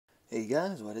Hey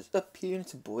guys, what is up here?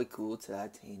 It's your boy Cool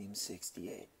Titanium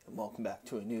 68, and welcome back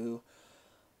to a new,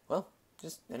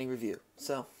 just any review.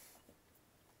 So,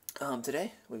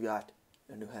 today we've got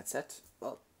a new headset.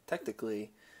 Well,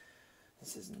 technically,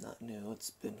 this is not new. It's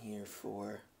been here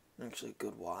for actually a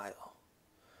good while.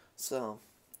 So,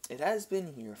 it has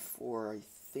been here for, I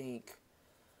think,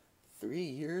 3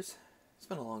 years. It's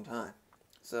been a long time.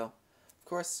 So, of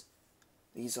course,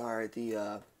 these are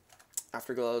the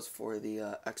Afterglows for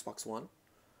the Xbox One.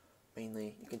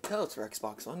 Mainly, you can tell it's for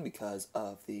Xbox One because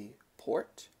of the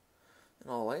port.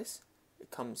 And always, it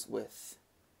comes with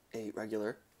a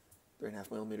regular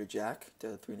 3.5mm jack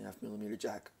to 3.5mm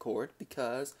jack cord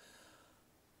because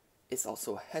it's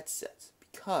also a headset.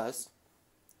 Because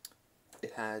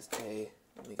it has a,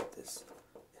 let me get this,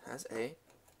 it has a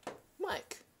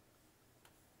mic.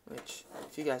 Which,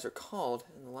 if you guys recalled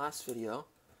in the last video,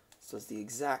 this was the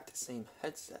exact same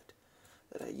headset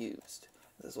that I used.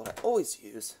 This is what I always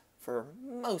use for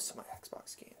most of my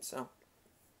Xbox games. So,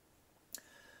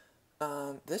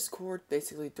 this cord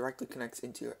basically directly connects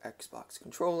into your Xbox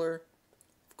controller.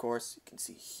 Of course, you can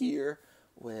see here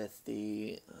with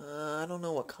the, I don't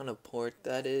know what kind of port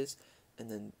that is, and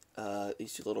then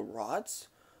these two little rods,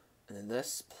 and then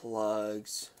this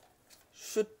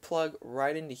should plug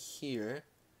right into here.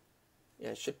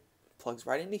 Yeah, it plugs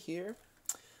right into here,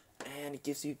 and it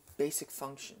gives you basic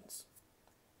functions.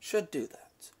 Should do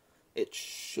that. It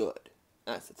should.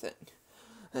 That's the thing.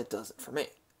 It doesn't for me.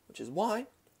 Which is why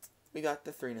we got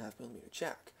the 3.5mm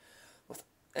jack. With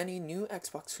any new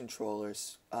Xbox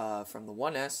controllers from the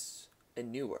 1S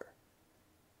and newer,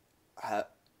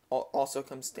 also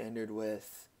comes standard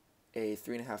with a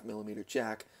 3.5mm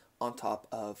jack on top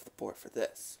of the port for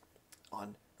this.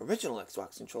 On original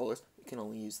Xbox controllers, you can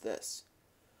only use this.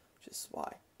 Which is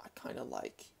why I kind of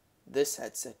like this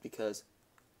headset, because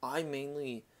I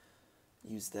mainly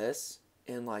use this,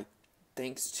 and like,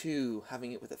 thanks to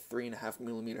having it with a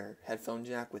 3.5mm headphone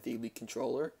jack with the Elite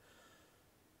controller,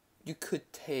 you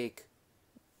could take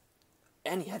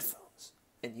any headphones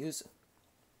and use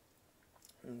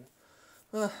them.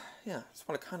 And, yeah, that's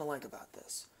what I kind of like about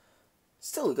this.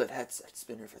 Still a good headset. It's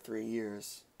been here for 3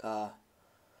 years. I'll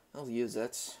use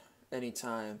it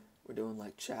anytime we're doing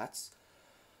like chats.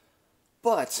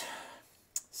 But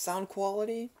sound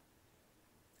quality,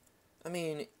 I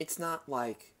mean, it's not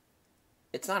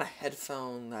a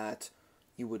headphone that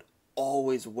you would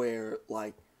always wear,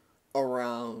 like,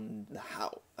 around the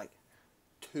house, like,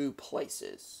 2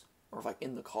 places, or, like,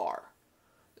 in the car.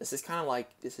 This is kind of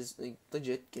like, this is a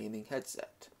legit gaming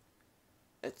headset.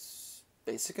 It's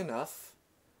basic enough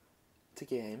to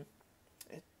game.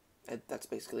 That's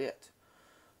basically it.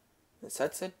 This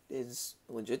headset is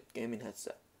a legit gaming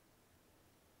headset.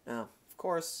 Now, of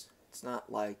course, it's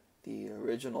not like the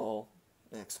original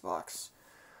Xbox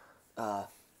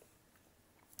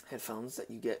headphones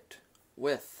that you get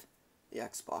with the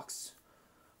Xbox.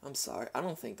 I'm sorry, I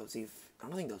don't think those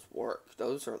work.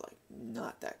 Those are like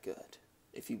not that good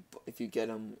if you get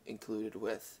them included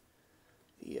with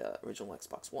the original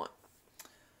Xbox One.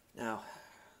 Now,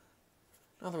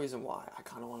 another reason why I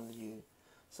kind of wanted to use.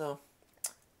 So,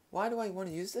 why do I want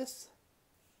to use this?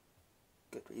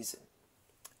 Good reason.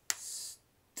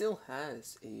 Still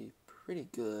has a pretty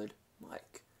good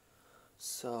mic,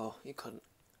 so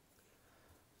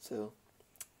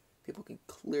people can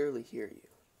clearly hear you.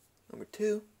 Number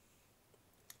 2,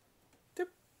 they're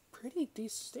pretty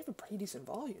decent. They have a pretty decent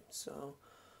volume, so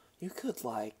you could,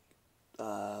 like,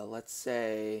 let's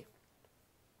say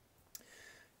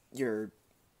your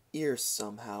ears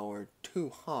somehow are too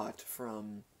hot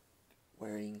from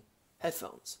wearing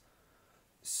headphones,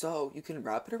 so you can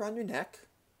wrap it around your neck,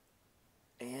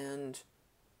 and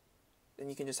then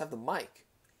you can just have the mic,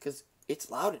 because it's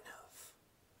loud enough,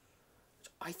 which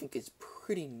I think is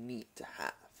pretty neat to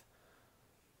have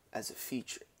as a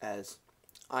feature, as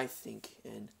I think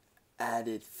an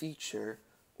added feature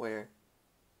where,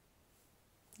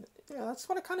 yeah, that's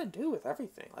what I kind of do with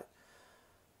everything. Like,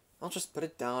 I'll just put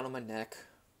it down on my neck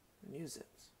and use it,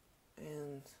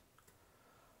 and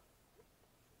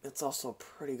it's also a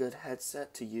pretty good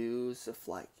headset to use if,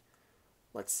 like,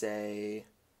 let's say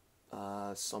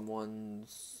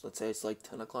let's say it's like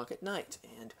 10 o'clock at night,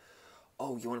 and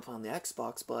you want to play on the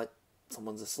Xbox, but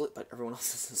someone's asleep, but everyone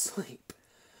else is asleep.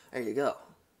 There you go.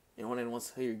 You know, when anyone wants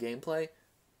to hear your gameplay,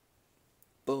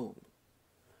 boom,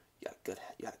 you got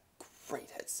a great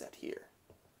headset here.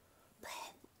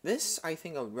 This I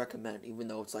think I would recommend, even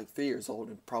though it's like 3 years old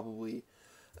and probably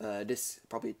a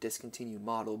discontinued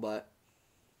model, but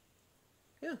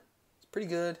yeah, it's pretty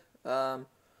good.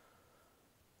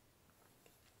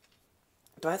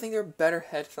 Do I think there are better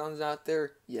headphones out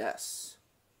there? Yes.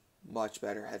 much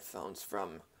better headphones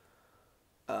from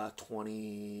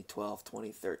 2012,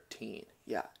 2013.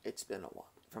 Yeah, it's been a while.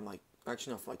 From like,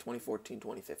 actually no, from like 2014,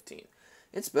 2015.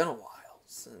 It's been a while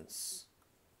since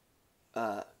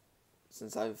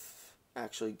I've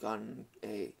actually gotten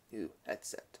a new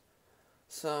headset.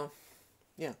 So,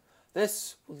 yeah,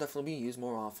 this will definitely be used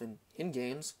more often in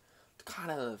games to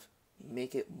kind of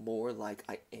make it more like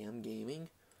I am gaming.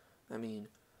 I mean,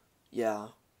 yeah,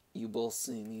 you will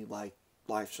see me like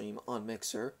live stream on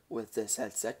Mixer with this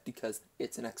headset because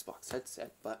it's an Xbox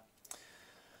headset, but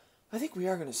I think we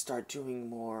are going to start doing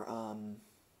more,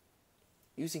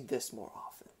 using this more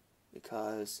often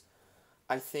because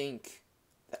I think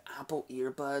the Apple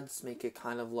earbuds make it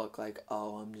kind of look like,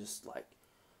 oh, I'm just like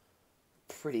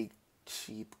pretty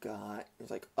cheap guy.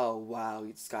 It's like, oh wow,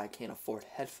 this guy can't afford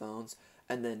headphones,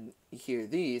 and then you hear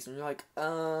these and you're like,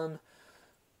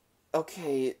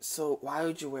 okay, so why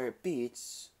would you wear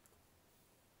Beats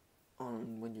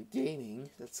on when you're gaming?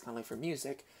 That's kind of like for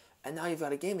music, and now you've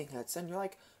got a gaming headset and you're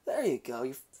like, there you go,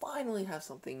 you finally have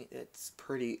something that's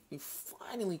pretty, you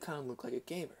finally kind of look like a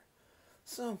gamer.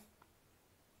 So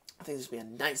I think this would be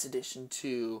a nice addition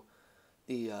to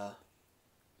the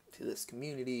to this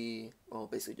community. Well,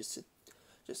 basically just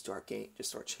to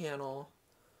our channel.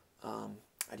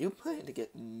 I do plan to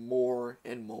get more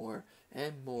and more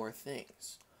and more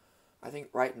things. I think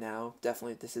right now,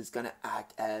 definitely this is gonna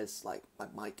act as like my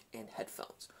mic and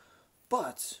headphones.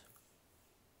 But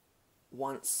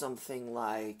once something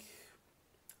like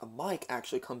a mic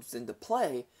actually comes into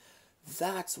play,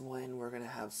 that's when we're gonna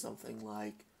have something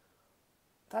like,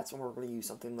 that's when we're gonna use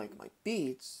something like my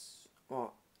Beats,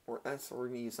 or that's when we're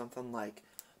gonna use something like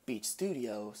Beats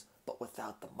Studios, but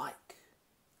without the mic.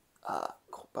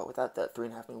 But without that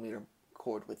 3.5mm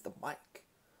cord with the mic.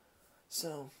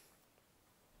 So,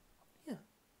 yeah.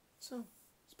 So,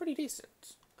 it's pretty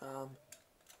decent.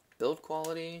 Build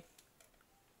quality,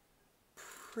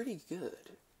 pretty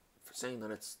good for saying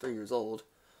that it's 3 years old.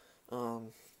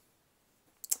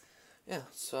 Yeah,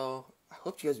 so I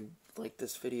hope you guys like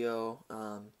this video.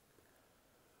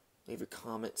 Leave your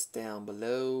comments down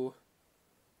below.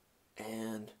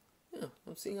 And, yeah,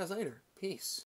 I'll see you guys later. Peace.